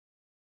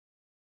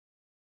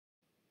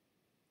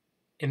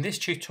In this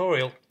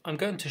tutorial, I'm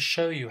going to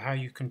show you how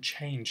you can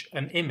change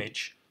an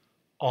image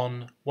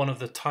on one of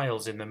the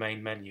tiles in the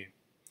main menu.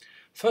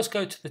 First,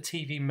 go to the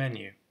TV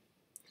menu.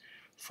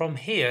 From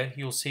here,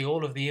 you'll see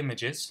all of the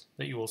images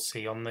that you will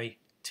see on the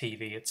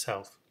TV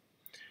itself.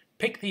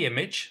 Pick the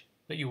image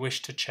that you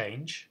wish to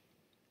change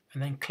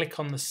and then click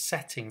on the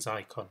settings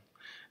icon.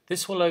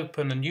 This will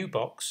open a new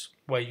box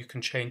where you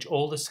can change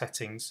all the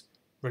settings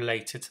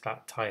related to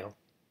that tile.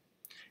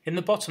 In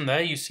the bottom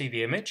there you see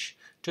the image.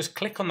 Just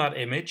click on that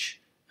image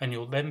and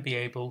you'll then be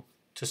able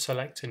to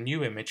select a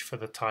new image for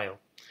the tile.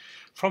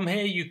 From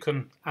here you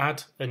can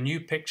add a new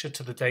picture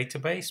to the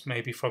database,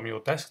 maybe from your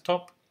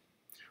desktop,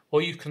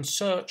 or you can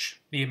search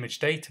the image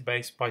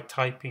database by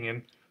typing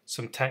in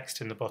some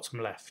text in the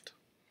bottom left.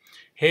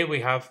 Here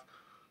we have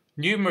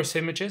numerous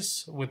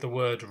images with the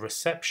word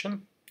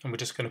reception, and we're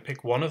just going to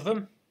pick one of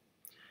them,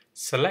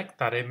 select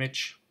that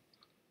image,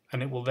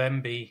 and it will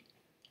then be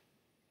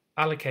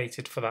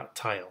allocated for that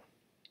tile.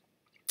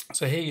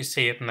 So here you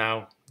see it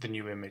now, the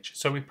new image.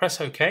 So we press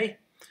OK,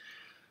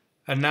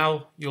 and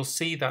now you'll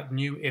see that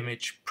new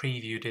image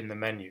previewed in the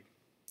menu.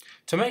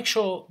 To make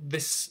sure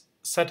this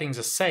settings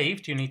are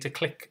saved, you need to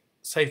click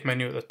Save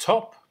menu at the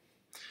top.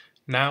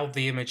 Now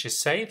the image is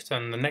saved,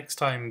 and the next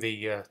time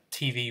the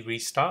TV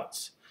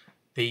restarts,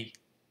 the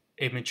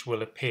image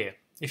will appear.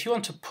 If you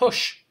want to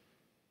push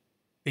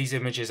these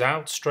images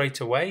out straight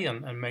away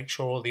and make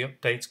sure all the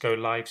updates go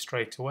live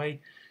straight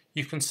away,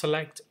 you can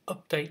select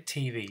Update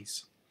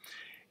TVs.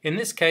 In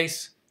this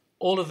case,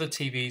 all of the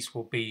TVs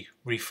will be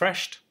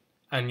refreshed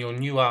and your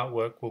new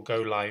artwork will go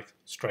live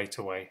straight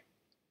away.